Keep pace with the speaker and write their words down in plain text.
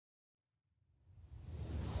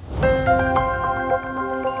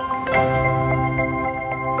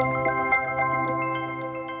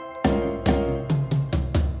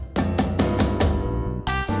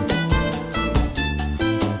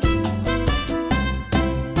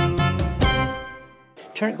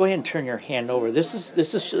Go ahead and turn your hand over. This is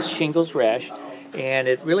just shingles rash, and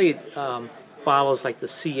it really follows like the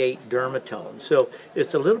C-8 dermatome. So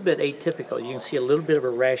it's a little bit atypical. You can see a little bit of a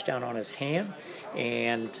rash down on his hand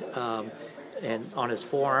and on his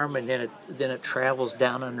forearm, and then it travels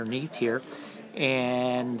down underneath here.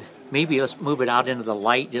 And maybe let's move it out into the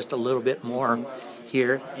light just a little bit more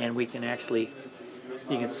here, and we can actually,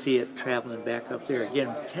 you can see it traveling back up there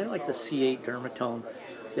again, kind of like the C-8 dermatome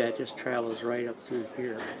that just travels right up through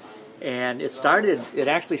here. And it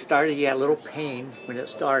actually started, you had a little pain when it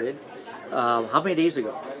started. How many days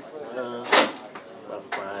ago?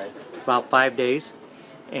 About 5. About 5 days.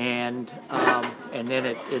 And then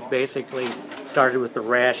it basically started with the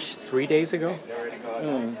rash 3 days ago?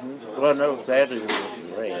 Mm-hmm. Well, no, Saturday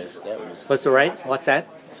was the rash. What's that?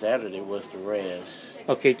 Saturday was the rash.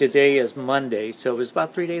 Okay, today is Monday, so it was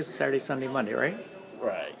about 3 days, Saturday, Sunday, Monday, right?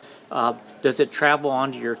 Right. Does it travel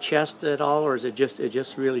onto your chest at all, or is it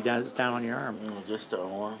just really down on your arm? Just the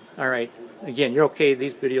arm. All right. Again, you're okay.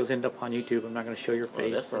 These videos end up on YouTube. I'm not going to show your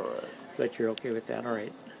face. Oh, that's all right. But you're okay with that. All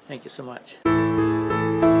right. Thank you so much.